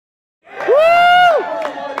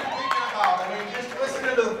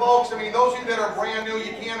mean, those of you that are brand new,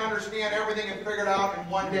 you can't understand everything and figure it out in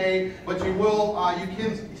one day, but you will, you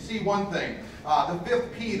can see one thing. The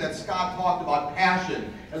fifth P that Scott talked about,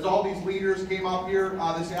 passion. As all these leaders came up here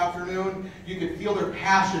this afternoon, you could feel their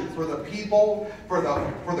passion for the people, for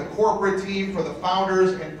the corporate team, for the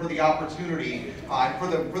founders, and for the opportunity, and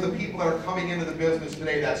for the people that are coming into the business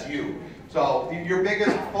today. That's you. So your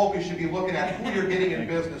biggest focus should be looking at who you're getting in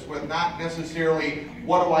business with, not necessarily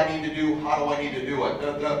what do I need to do, how do I need to do it.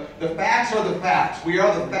 The facts are the facts. We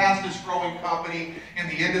are the fastest growing company in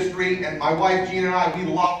the industry, and my wife Gina and I, we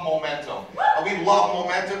love momentum. We love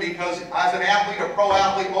momentum because as an athlete, a pro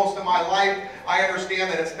athlete most of my life, I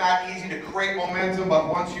understand that it's not easy to create momentum, but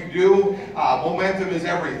once you do, momentum is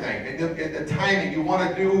everything. The timing, you want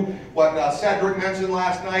to do what Cedric mentioned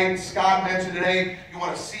last night, Scott mentioned today, you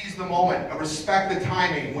want to seize the moment, respect the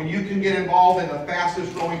timing. When you can get involved in the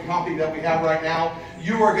fastest growing company that we have right now,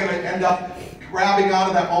 you are going to end up grabbing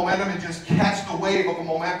onto that momentum and just catch the wave of the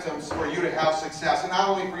momentum for you to have success, and not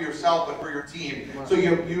only for yourself but for your team. So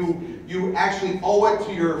you actually owe it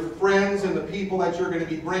to your friends and the people that you're going to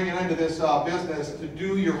be bringing into this business to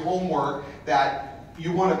do your homework, that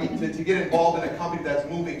you want to get involved in a company that's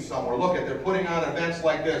moving somewhere. Look at, they're putting on events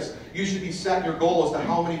like this. You should be setting your goal as to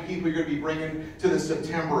how many people you're going to be bringing to the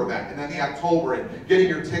September event, and then the October, and getting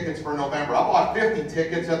your tickets for November. I bought 50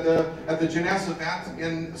 tickets at the Jeunesse event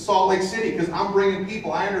in Salt Lake City because I'm bringing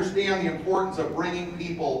people. I understand the importance of bringing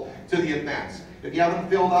people to the events. If you haven't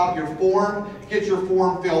filled out your form, get your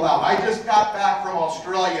form filled out. I just got back from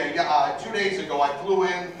Australia 2 days ago. I flew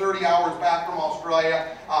in 30 hours back from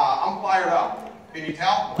Australia. I'm fired up. Can you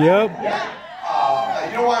tell? Yep. Yeah.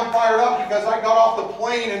 You know why I'm fired up? Because I got off the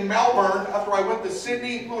plane in Melbourne after I went to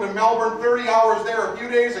Sydney, flew to Melbourne, 30 hours there a few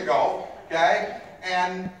days ago, okay?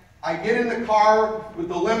 And I get in the car with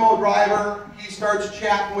the limo driver. He starts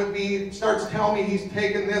chatting with me, starts telling me he's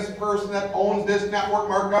taken this person that owns this network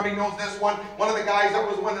marketing company, knows this one of the guys that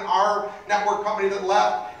was in our network company that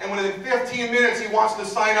left, and within 15 minutes he wants to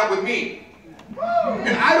sign up with me.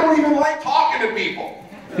 And I don't even like talking to people.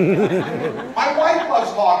 My wife loves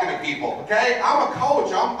talking to people, okay? I'm a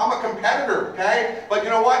coach, I'm a competitor, okay? But you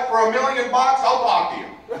know what? For $1 million, I'll talk to you.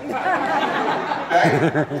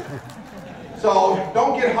 Okay? So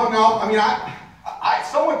don't get hung up. I mean,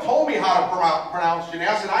 someone told me how to pronounce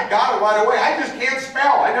Jeunesse, and I got it right away. I just can't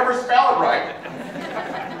spell. I never spell it right.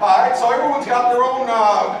 All right, so everyone's got their own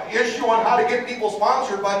issue on how to get people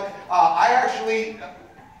sponsored, but I actually...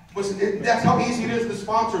 that's how easy it is to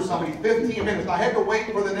sponsor somebody, 15 minutes. I had to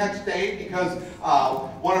wait for the next day because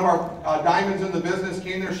one of our diamonds in the business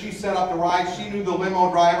came there. She set up the ride. She knew the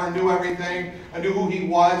limo driver, knew everything. I knew who he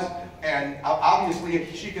was. And obviously,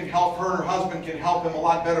 if she can help her and her husband can help him a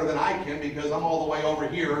lot better than I can because I'm all the way over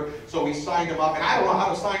here. So we signed him up. And I don't know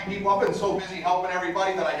how to sign people up. I've been so busy helping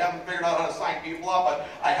everybody that I haven't figured out how to sign people up. But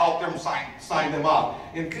I helped them sign them up.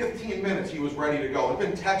 In 15 minutes, he was ready to go. He's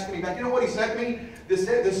been texting me back. You know what he said to me?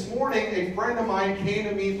 This morning, a friend of mine came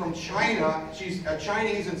to me from China. She's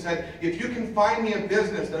Chinese and said, if you can find me a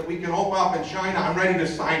business that we can open up in China, I'm ready to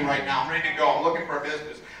sign right now. I'm ready to go. I'm looking for a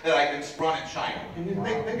business that I can run in China. Can you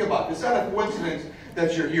think about it? Is that a coincidence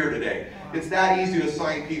that you're here today? It's that easy to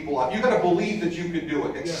sign people up. You've got to believe that you could do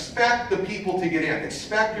it. Expect the people to get in.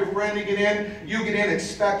 Expect your friend to get in. You get in.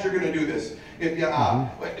 Expect you're going to do this. If you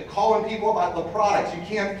calling people about the products,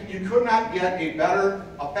 you could not get there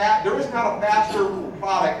is not a faster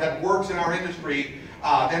product that works in our industry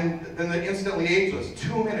than the Instantly Ageless.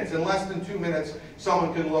 2 minutes, in less than 2 minutes,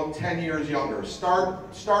 someone can look 10 years younger.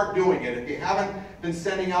 Start doing it. If you haven't been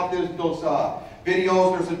sending out those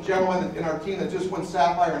videos, there's a gentleman in our team that just went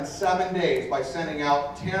Sapphire in 7 days by sending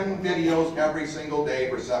out 10 videos every single day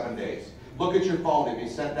for 7 days. Look at your phone if you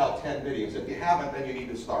sent out 10 videos. If you haven't, then you need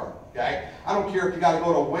to start. Okay? I don't care if you got to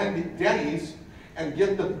go to Denny's and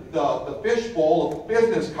get the fishbowl of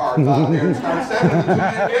business cards out of there and start sending them to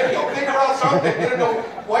the video. Figure out something. Get into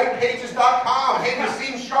whitepages.com. Hey, you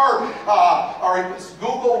seem sharp. Or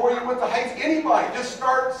Google where you went to heights. Anybody. Just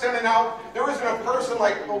start sending out. There isn't a person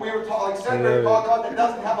like we were talking, like Cedric talked about, that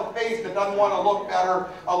doesn't have a face, that doesn't want to look better,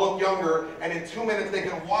 look younger, and in 2 minutes they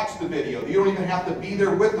can watch the video. You don't even have to be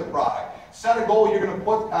there with the product. Set a goal you're going to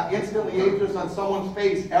put Instantly Ageless on someone's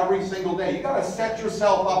face every single day. You got to set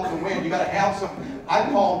yourself up to win. You got to have some, I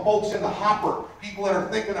call them folks in the hopper, people that are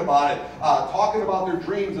thinking about it, talking about their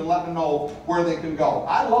dreams and letting them know where they can go.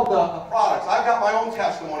 I love the products. I've got my own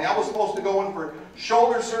testimony. I was supposed to go in for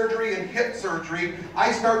shoulder surgery and hip surgery.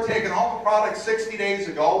 I started taking all the products 60 days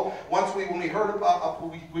ago. When we heard about,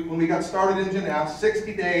 when we got started in Jeunesse,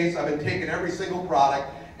 60 days, I've been taking every single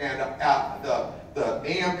product, and the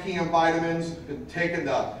AM/PM vitamins, been taking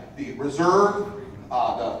the Reserve,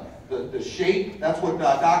 the the shape. That's what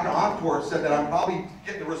Dr. Ontor said, that I'm probably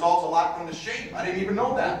getting the results a lot from the shape. I didn't even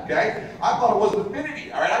know that, okay? I thought it was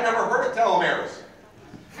affinity, all right? I never heard of telomeres.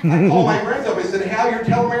 I called my friends up. I said, how are your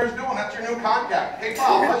telomeres doing? That's your new contact. Hey,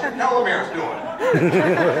 Bob, how's your telomeres doing?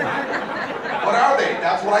 What are they?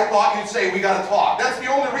 That's what I thought you'd say. We got to talk. That's the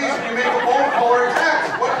only reason you make a phone call or a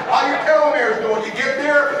text. How your telomeres doing? You get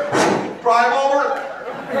there, drive over.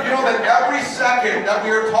 You know that every second that we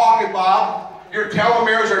are talking, Bob, your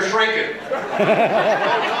telomeres are shrinking. You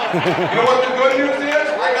know what the good news is?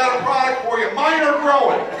 I got a product for you. Mine are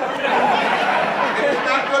growing. It's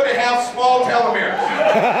not good to have small telomeres.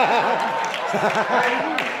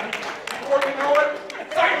 Before you know it,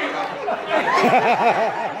 sign me up.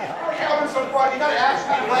 We're having some fun. You got to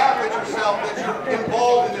actually laugh at yourself that you're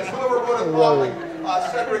involved in this. Whoever would have thought, like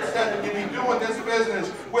Cedric said, that you'd be doing this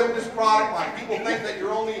business with this product line. People think that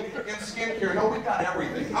you're only in skincare. No, we've got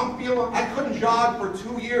everything. I couldn't jog for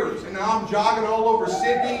 2 years, and now I'm jogging all over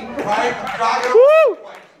Sydney, right? I'm jogging all over the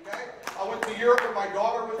place, okay? I went to Europe and my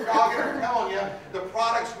daughter was jogging. I'm telling you, the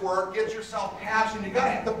products work. Get yourself passion.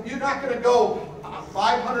 You're not going to go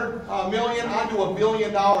 500 million onto $1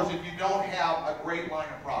 billion if you don't have a great line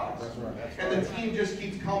of products. That's right. And the team just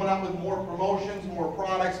keeps coming up with more promotions, more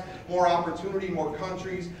products, more opportunity, more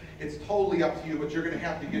countries. It's totally up to you, but you're going to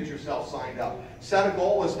have to get yourself signed up. Set a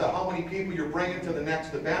goal as to how many people you're bringing to the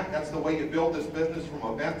next event. That's the way you build this business, from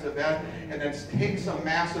event to event. And then take some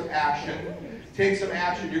massive action. Take some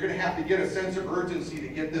action. You're going to have to get a sense of urgency to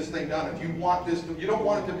get this thing done. If you want this, you don't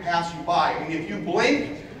want it to pass you by. I mean, if you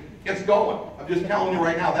blink, it's going. I'm just telling you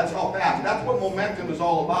right now, that's how fast. That's what momentum is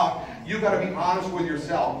all about. You've got to be honest with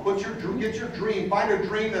yourself. Get your dream. Find a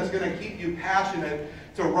dream that's going to keep you passionate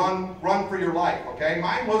to run for your life, okay?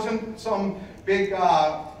 Mine wasn't some big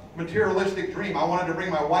materialistic dream. I wanted to bring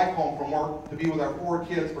my wife home from work to be with our 4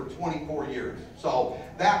 kids for 24 years. So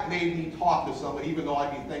that made me talk to somebody, even though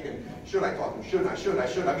I'd be thinking, should I talk to them? Shouldn't I? Should I?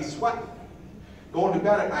 Should I? I'd be sweating. Going to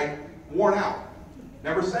bed at night, worn out.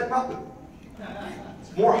 Never said nothing.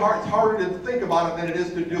 It's harder to think about it than it is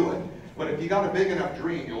to do it. But if you got a big enough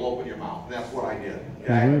dream, you'll open your mouth. And that's what I did.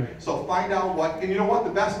 Okay? So find out what, and you know what?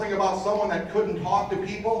 The best thing about someone that couldn't talk to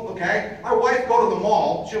people, okay? My wife go to the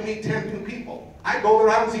mall, she'll meet 10 new people. I go there,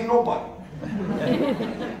 I don't see nobody.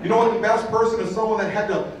 You know what the best person is? Someone that had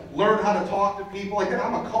to learn how to talk to people. Like,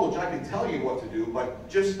 I'm a coach, I can tell you what to do, but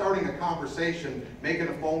just starting a conversation, making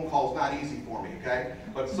a phone call is not easy for me, okay?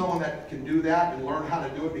 But someone that can do that and learn how to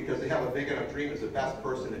do it because they have a big enough dream is the best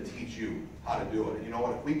person to teach you how to do it. And you know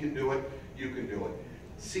what? If we can do it, you can do it.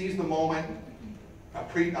 Seize the moment.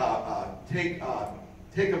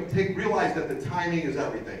 Realize that the timing is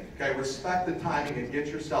everything. Okay, respect the timing and get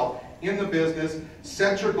yourself in the business.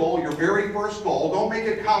 Set your goal, your very first goal. Don't make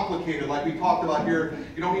it complicated like we talked about here.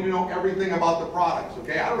 You don't need to know everything about the products.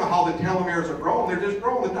 Okay, I don't know how the telomeres are growing. They're just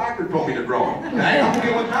growing. The doctor told me to grow them. Okay, I'm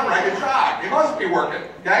feeling better. I can jog. It must be working.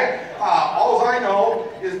 Okay, all I know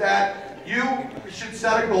is that you should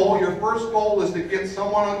set a goal. Your first goal is to get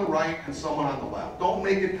someone on the right and someone on the left. Don't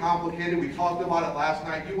make it complicated. We talked about it last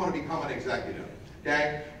night. You want to become an executive.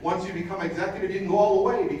 Okay? Once you become executive, you can go all the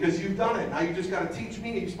way because you've done it. Now you just got to teach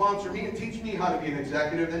me, sponsor me, and teach me how to be an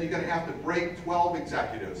executive. Then you're going to have to break 12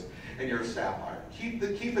 executives, and you're a sapphire. Keep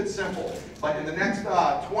it simple. But in the next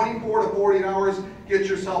 24 to 48 hours, get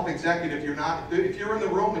yourself executive. If you're in the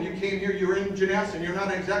room and you came here, you're in Jeunesse, and you're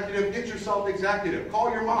not an executive, get yourself executive.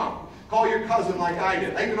 Call your mom. Call your cousin like I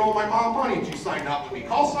did. I even owe my mom money and she signed up with me.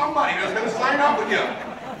 Call somebody that's going to sign up with you.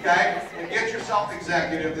 Okay? And get yourself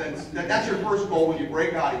executive. That's your first goal when you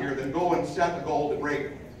break out of here. Then go and set the goal to break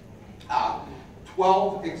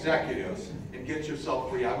 12 executives and get yourself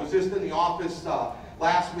free. I was just in the office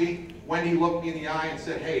last week. Wendy looked me in the eye and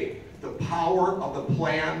said, hey, the power of the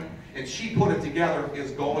plan, and she put it together,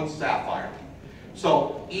 is going sapphire.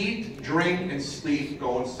 So eat, drink, and sleep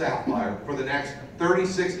going sapphire for the next 30,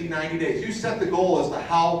 60, 90 days. You set the goal as to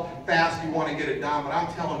how fast you want to get it done, but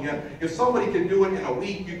I'm telling you, if somebody can do it in a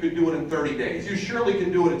week, you could do it in 30 days. You surely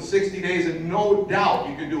can do it in 60 days, and no doubt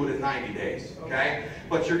you can do it in 90 days, okay?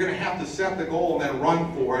 But you're going to have to set the goal and then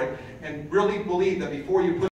run for it, and really believe that before you put